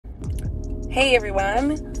Hey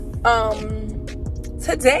everyone,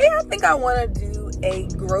 today I think I want to do a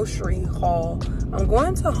grocery haul. I'm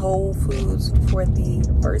going to Whole Foods for the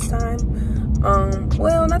first time.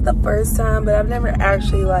 Well, not the first time, but I've never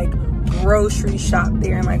actually like grocery shopped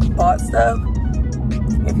there and like bought stuff,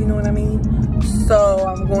 if you know what I mean. So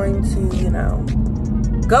I'm going to, you know,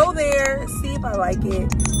 go there, see if I like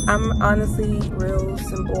it. I'm honestly real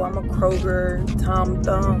simple. I'm a Kroger, Tom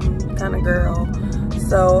Thumb kind of girl.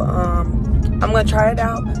 So I'm gonna try it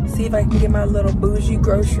out, see if I can get my little bougie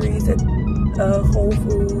groceries at Whole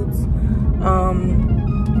Foods.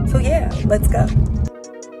 So yeah, let's go.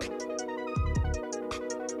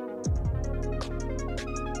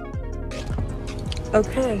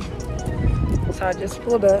 Okay, so I just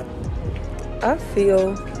pulled up. I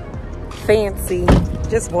feel fancy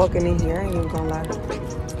just walking in here, I ain't even gonna lie.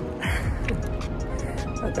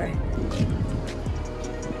 Okay.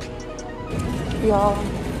 Y'all,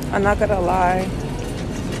 I'm not gonna lie,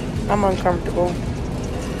 I'm uncomfortable.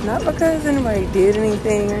 Not because anybody did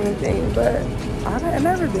anything or anything, but I've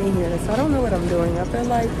never been here, so I don't know what I'm doing. I feel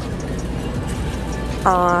like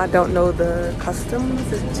I don't know the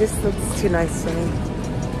customs. It just looks too nice to me.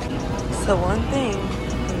 So one thing,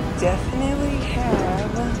 we definitely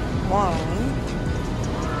have wine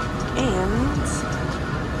and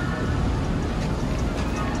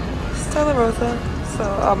Stella Rosa, so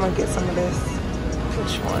I'm gonna get some of this.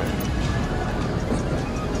 Which one?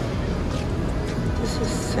 This is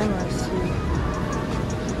semi-sweet.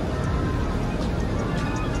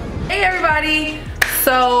 Hey everybody!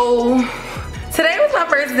 So today was my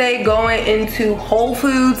first day going into Whole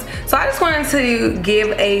Foods. So I just wanted to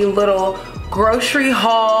give a little grocery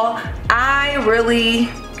haul. I really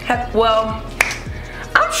have, well,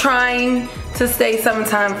 I'm trying to stay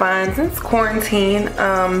summertime fine since quarantine.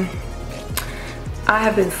 I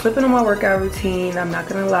have been slipping on my workout routine, I'm not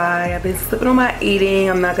gonna lie. I've been slipping on my eating,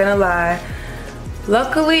 I'm not gonna lie.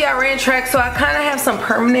 Luckily, I ran track, so I kind of have some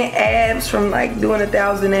permanent abs from like doing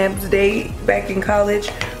 1,000 abs a day back in college,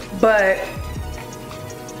 but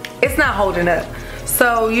it's not holding up.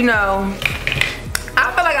 So, you know,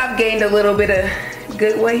 I feel like I've gained a little bit of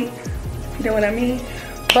good weight, you know what I mean?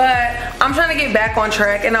 But I'm trying to get back on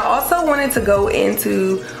track, and I also wanted to go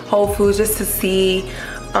into Whole Foods just to see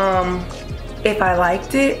if I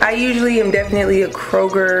liked it. I usually am definitely a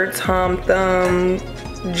Kroger, Tom Thumb,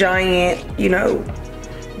 Giant, you know,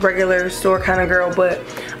 regular store kind of girl, but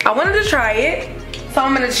I wanted to try it, so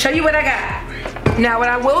I'm gonna show you what I got. Now, what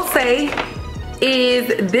I will say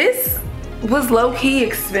is this was low-key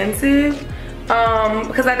expensive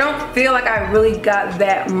because I don't feel like I really got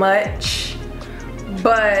that much,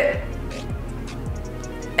 but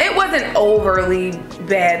it wasn't overly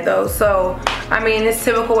bad though. So I mean, it's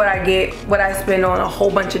typical what I get, what I spend on a whole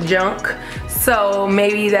bunch of junk, so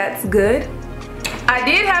maybe that's good. I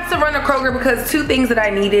did have to run to Kroger because two things that I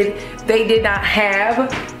needed they did not have.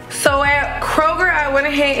 So at Kroger I went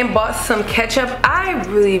ahead and bought some ketchup. I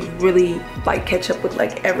really like ketchup with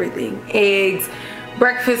like everything. Eggs,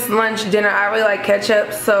 breakfast, lunch, dinner, I really like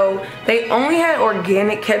ketchup. So they only had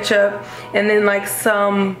organic ketchup and then like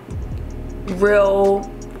some real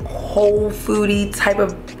whole foodie type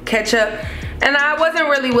of ketchup, and I wasn't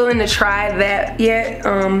really willing to try that yet.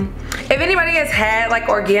 If anybody has had like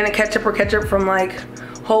organic ketchup or ketchup from like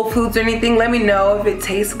Whole Foods or anything, let me know if it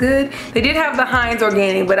tastes good. They did have the Heinz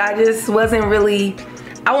organic, but I just wasn't really,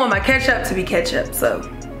 I want my ketchup to be ketchup, so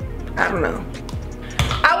I don't know.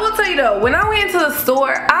 I will tell you though, when I went into the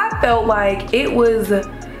store, I felt like it was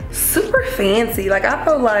super fancy. Like I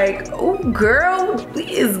felt like, oh girl, we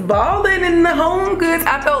is balling in the home goods.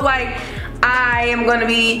 I felt like I am gonna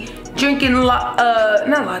be drinking not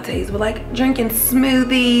lattes, but like drinking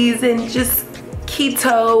smoothies and just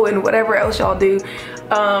keto and whatever else y'all do.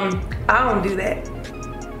 I don't do that.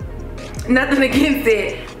 Nothing against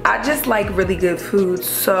it, I just like really good food.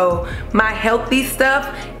 So my healthy stuff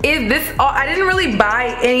is this. I didn't really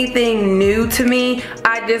buy anything new to me.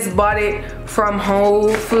 I just bought it from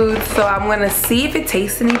Whole Foods, so I'm gonna see if it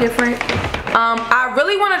tastes any different. I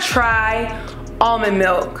really want to try almond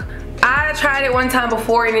milk. I tried it one time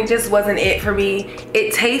before and it just wasn't it for me.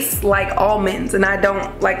 It tastes like almonds and I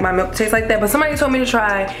don't like my milk to taste like that, but somebody told me to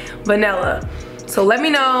try vanilla. So let me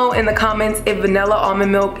know in the comments if vanilla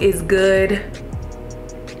almond milk is good,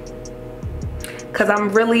 because I'm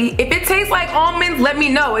really, if it tastes like almonds, let me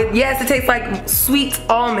know. Yes, it tastes like sweet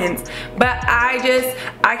almonds, but I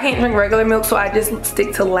can't drink regular milk, so I just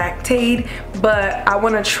stick to Lactaid, but I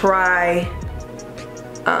want to try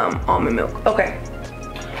almond milk. Okay.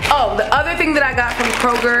 Oh, the other thing that I got from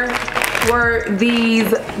Kroger were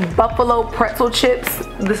these buffalo pretzel chips.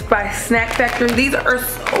 this by Snack Factory. These are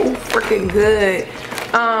so freaking good.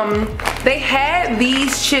 They had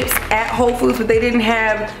these chips at Whole Foods, but they didn't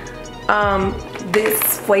have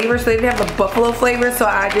this flavor, so they didn't have the buffalo flavor. So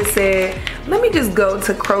I just said, let me just go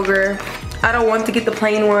to Kroger. I don't want to get the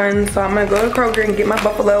plain one, so I'm gonna go to Kroger and get my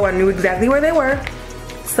buffalo. I knew exactly where they were,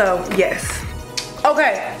 so yes.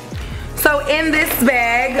 Okay, so in this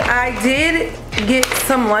bag, I did get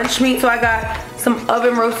some lunch meat. So I got some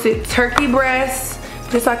oven roasted turkey breasts,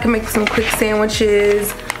 just so I can make some quick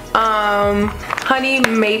sandwiches. Honey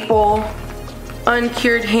maple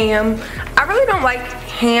uncured ham. I really don't like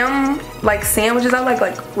ham like sandwiches. I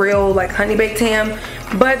like real like honey baked ham,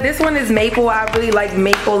 but this one is maple. I really like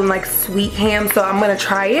maple and like sweet ham, so I'm gonna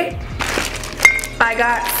try it. I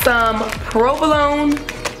got some provolone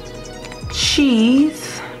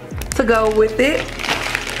cheese to go with it,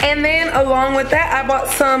 and then along with that I bought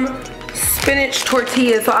some spinach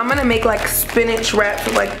tortillas. So I'm gonna make like spinach wraps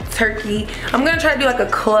with like turkey. I'm gonna try to do like a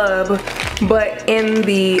club, but in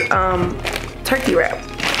the turkey wrap.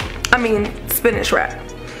 I mean spinach wrap.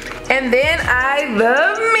 And then I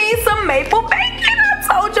love me some maple bacon. I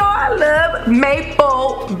told y'all I love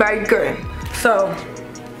maple bacon. So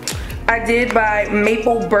I did buy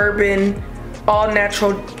maple bourbon all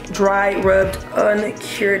natural dry rubbed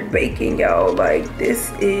uncured bacon, y'all. Like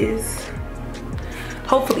this is,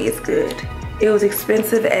 hopefully it's good. It was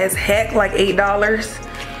expensive as heck, like $8.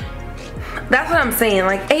 That's what I'm saying,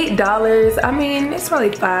 like $8. I mean, it's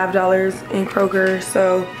probably $5 in Kroger.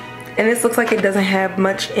 So, and this looks like it doesn't have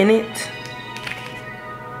much in it.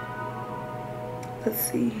 Let's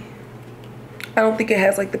see. I don't think it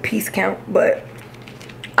has like the piece count, but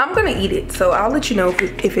I'm gonna eat it, so I'll let you know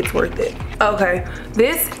if it's worth it. Okay,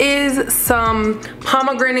 this is some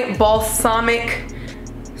pomegranate balsamic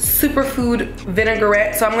superfood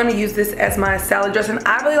vinaigrette. So I'm gonna use this as my salad dressing.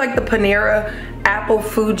 I really like the Panera apple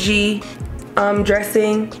Fuji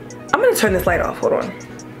dressing. I'm gonna turn this light off, hold on.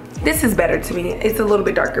 This is better to me. It's a little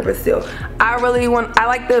bit darker, but still. I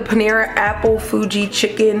like the Panera apple Fuji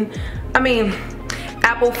chicken.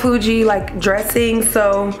 Apple Fuji like dressing.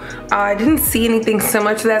 So I didn't see anything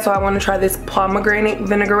similar to that, so I want to try this pomegranate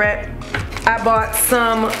vinaigrette. I bought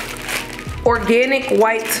some organic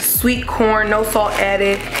white sweet corn, no salt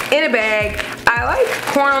added, in a bag. I like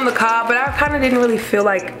corn on the cob, but I kind of didn't really feel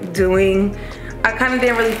like doing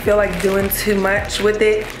too much with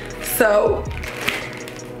it. So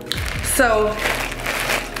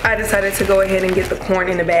I decided to go ahead and get the corn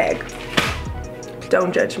in a bag.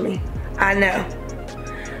 Don't judge me. I know.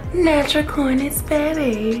 Natural corn is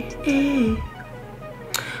better.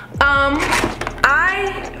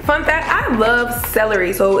 Fun fact, I love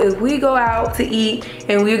celery. So if we go out to eat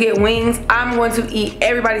and we get wings, I'm going to eat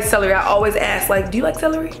everybody's celery. I always ask, like, do you like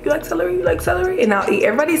celery? You like celery? You like celery? And I'll eat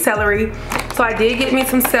everybody's celery. So I did get me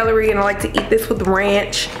some celery, and I like to eat this with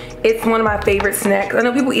ranch. It's one of my favorite snacks. I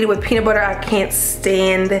know people eat it with peanut butter. I can't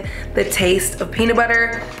stand the taste of peanut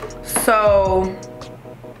butter. So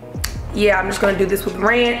yeah, I'm just gonna do this with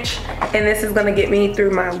ranch, and this is gonna get me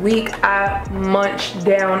through my week. I munched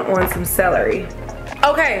down on some celery.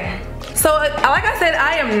 Okay, so like I said,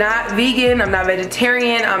 I am not vegan, I'm not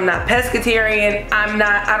vegetarian, I'm not pescatarian, I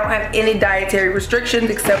don't have any dietary restrictions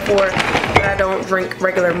except for that I don't drink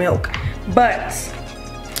regular milk. But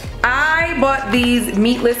I bought these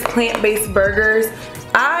meatless plant-based burgers.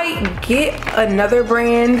 I get another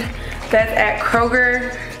brand that's at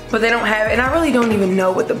Kroger, but they don't have it, and I really don't even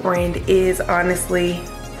know what the brand is, honestly.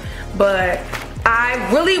 But I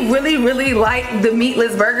really like the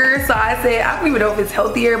meatless burgers, so I said, I don't even know if it's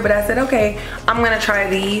healthier, but I said, okay, I'm gonna try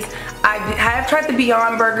these. I have tried the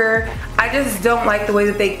Beyond Burger. I just don't like the way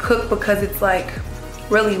that they cook because it's like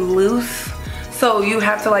really loose. So you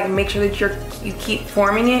have to like make sure that you keep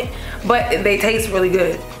forming it, but they taste really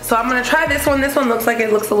good. So I'm gonna try this one. This one looks like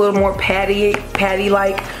it looks a little more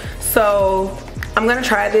patty-like. So I'm gonna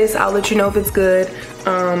try this. I'll let you know if it's good.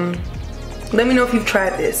 Let me know if you've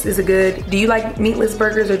tried this. Is it good? Do you like meatless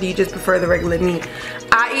burgers, or do you just prefer the regular meat?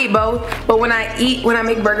 I eat both, but when I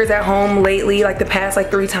make burgers at home lately, like the past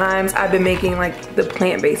like 3 times, I've been making like the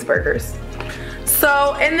plant-based burgers.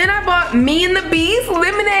 So, and then I bought Me and the Beast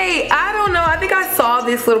lemonade. I don't know, I think I saw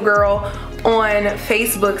this little girl on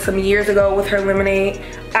Facebook some years ago with her lemonade.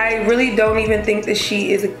 I really don't even think that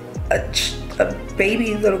she is a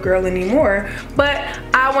baby little girl anymore, but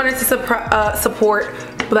I wanted to support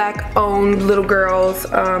black owned little girls.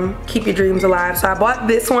 Keep your dreams alive. So I bought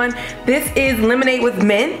this one. This is lemonade with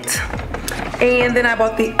mint, and then I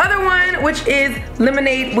bought the other one, which is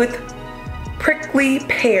lemonade with prickly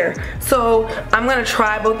pear. So I'm gonna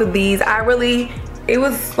try both of these. It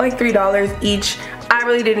was like $3 each. I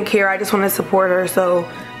really didn't care. I just wanted to support her, so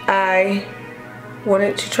I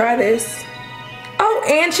wanted to try this. Oh,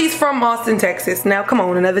 and she's from Austin, Texas. Now, come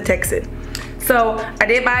on, another Texan. So I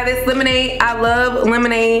did buy this lemonade. I love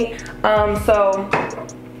lemonade, so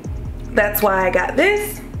that's why I got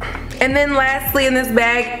this. And then lastly in this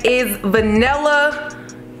bag is vanilla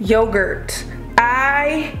yogurt.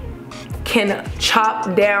 I can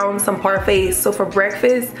chop down some parfaits. So for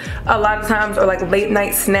breakfast, a lot of times, or like late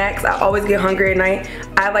night snacks, I always get hungry at night.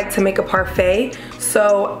 I like to make a parfait.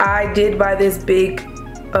 So I did buy this big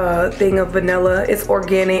thing of vanilla. It's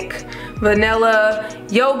organic vanilla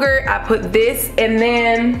yogurt. I put this, and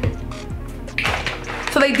then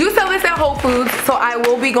so they do sell this at Whole Foods, so I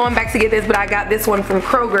will be going back to get this, but I got this one from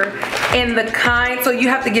Kroger. And the kind, so you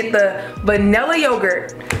have to get the vanilla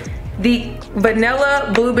yogurt, the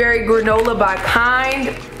vanilla blueberry granola by Kind.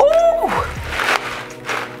 Ooh!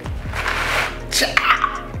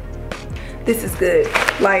 This is good.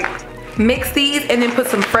 Like, mix these and then put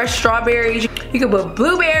some fresh strawberries. You can put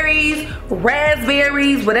blueberries,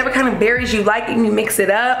 raspberries, whatever kind of berries you like, and you mix it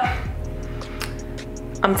up.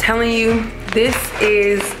 I'm telling you, this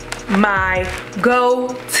is my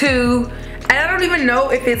go-to. And I don't even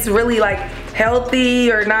know if it's really like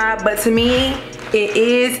healthy or not, but to me, it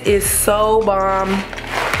is. It's so bomb.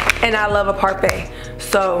 And I love a parfait.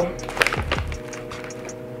 So,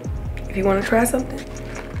 if you want to try something,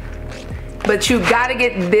 but you gotta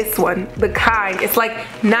get this one, the Kind. It's like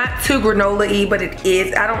not too granola-y, but it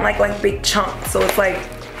is. I don't like big chunks, so it's like,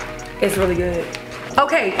 it's really good.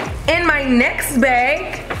 Okay, in my next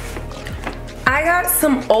bag, I got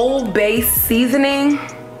some Old Bay seasoning.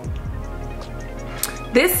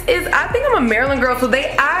 This is, I think I'm a Maryland girl, so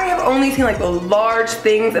I have only seen like the large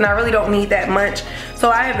things, and I really don't need that much. So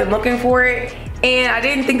I have been looking for it, and I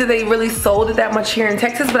didn't think that they really sold it that much here in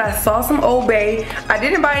Texas, but I saw some Old Bay. I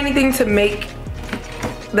didn't buy anything to make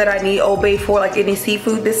that I need Old Bay for, like any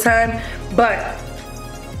seafood this time, but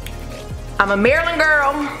I'm a Maryland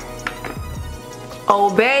girl.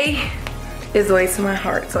 Old Bay is the way to my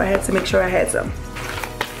heart, so I had to make sure I had some.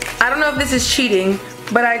 I don't know if this is cheating,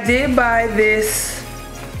 but I did buy this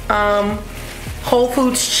Whole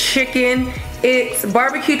Foods chicken. It's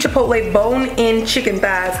barbecue chipotle bone-in chicken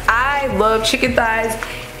thighs. I love chicken thighs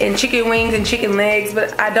and chicken wings and chicken legs,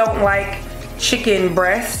 but I don't like chicken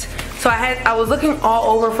breast. So I was looking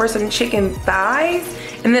all over for some chicken thighs,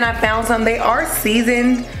 and then I found some. They are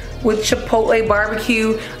seasoned with chipotle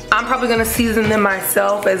barbecue. I'm probably gonna season them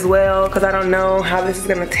myself as well, because I don't know how this is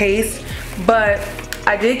gonna taste. But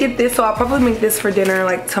I did get this, so I'll probably make this for dinner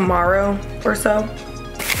like tomorrow or so.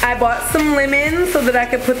 I bought some lemon so that I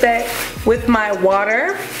could put that with my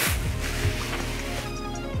water.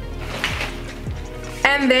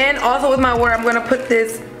 And then also with my water, I'm gonna put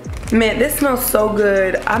this mint. This smells so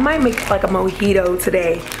good. I might make like a mojito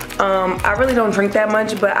today. I really don't drink that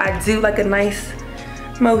much, but I do like a nice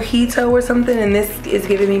mojito or something, and this is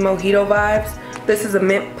giving me mojito vibes. This is a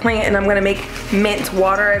mint plant, and I'm gonna make mint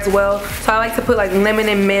water as well. So I like to put like lemon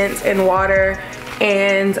and mint and water,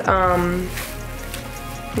 and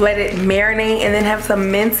let it marinate, and then have some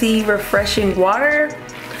minty, refreshing water.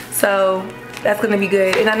 So that's gonna be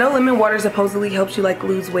good. And I know lemon water supposedly helps you like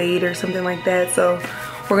lose weight or something like that. So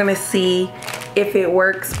we're gonna see if it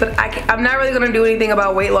works. But I'm not really gonna do anything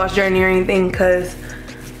about weight loss journey or anything, because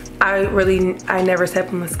I never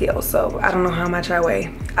step on the scale, so I don't know how much I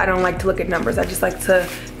weigh. I don't like to look at numbers. I just like to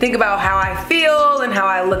think about how I feel and how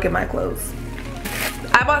I look in my clothes.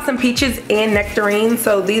 I bought some peaches and nectarines.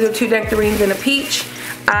 So these are 2 nectarines and a peach.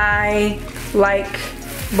 I like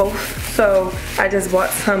both, so I just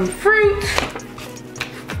bought some fruit.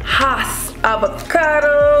 Haas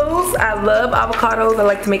avocados. I love avocados. I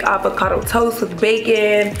like to make avocado toast with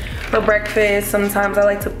bacon for breakfast. Sometimes I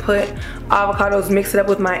like to put avocados, mix it up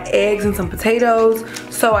with my eggs and some potatoes.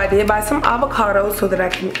 So I did buy some avocados so that I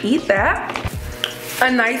can eat that. A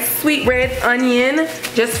nice sweet red onion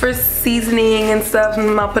just for seasoning and stuff.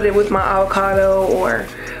 And I'll put it with my avocado or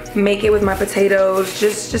make it with my potatoes.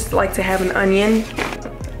 Just like to have an onion.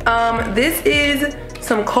 This is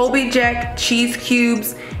some Colby Jack cheese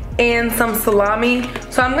cubes and some salami.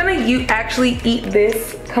 So I'm gonna actually eat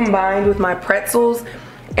this combined with my pretzels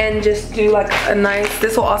and just do like a nice,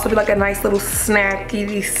 this will also be like a nice little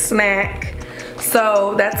snacky snack.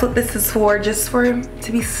 So that's what this is for, just for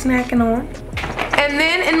to be snacking on. And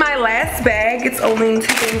then in my last bag, it's only 2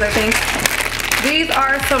 things I think. These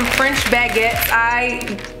are some French baguettes.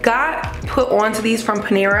 I got put onto these from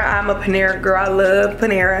Panera. I'm a Panera girl, I love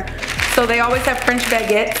Panera. So they always have French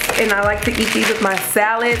baguettes, and I like to eat these with my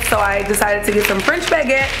salad. So I decided to get some French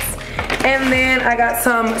baguettes. And then I got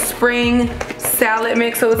some spring salad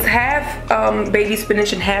mix. So it's half baby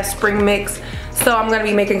spinach and half spring mix. So I'm gonna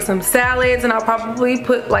be making some salads, and I'll probably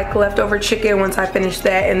put like leftover chicken once I finish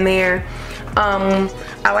that in there.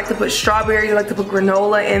 I like to put strawberries, I like to put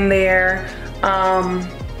granola in there.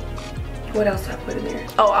 What else do I put in there?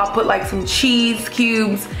 Oh, I'll put like some cheese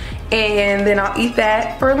cubes, and then I'll eat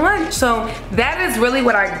that for lunch. So that is really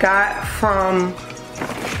what I got from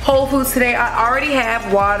Whole Foods today. I already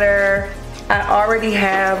have water. I already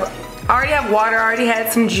have water. I already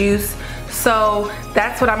had some juice. So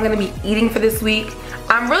that's what I'm gonna be eating for this week.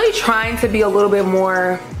 I'm really trying to be a little bit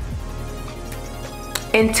more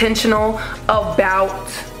intentional about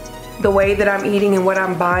the way that I'm eating and what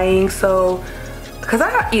I'm buying. So, because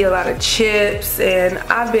I eat a lot of chips and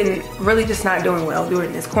I've been really just not doing well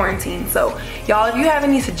during this quarantine. So y'all, if you have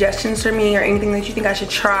any suggestions for me or anything that you think I should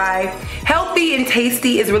try, healthy and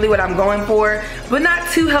tasty is really what I'm going for, but not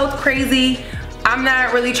too health crazy. I'm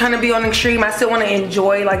not really trying to be on extreme. I still want to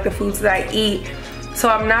enjoy like the foods that I eat. So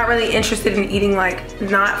I'm not really interested in eating like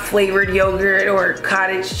not flavored yogurt or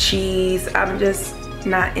cottage cheese. I'm just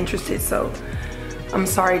not interested. So I'm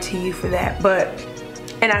sorry to you for that.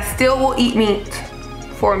 And I still will eat meat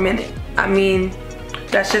for a minute. I mean,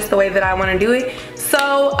 that's just the way that I want to do it.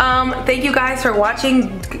 So thank you guys for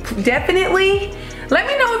watching. Definitely let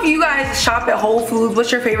me know if you guys shop at Whole Foods.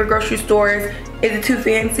 What's your favorite grocery stores? Is it too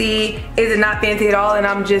fancy? Is it not fancy at all and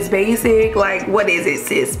I'm just basic? Like, what is it,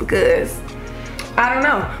 sis? Because I don't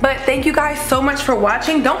know. But thank you guys so much for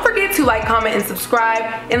watching. Don't forget to like, comment, and subscribe.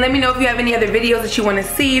 And let me know if you have any other videos that you want to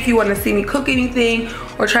see. If you want to see me cook anything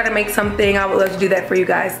or try to make something, I would love to do that for you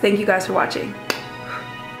guys. Thank you guys for watching.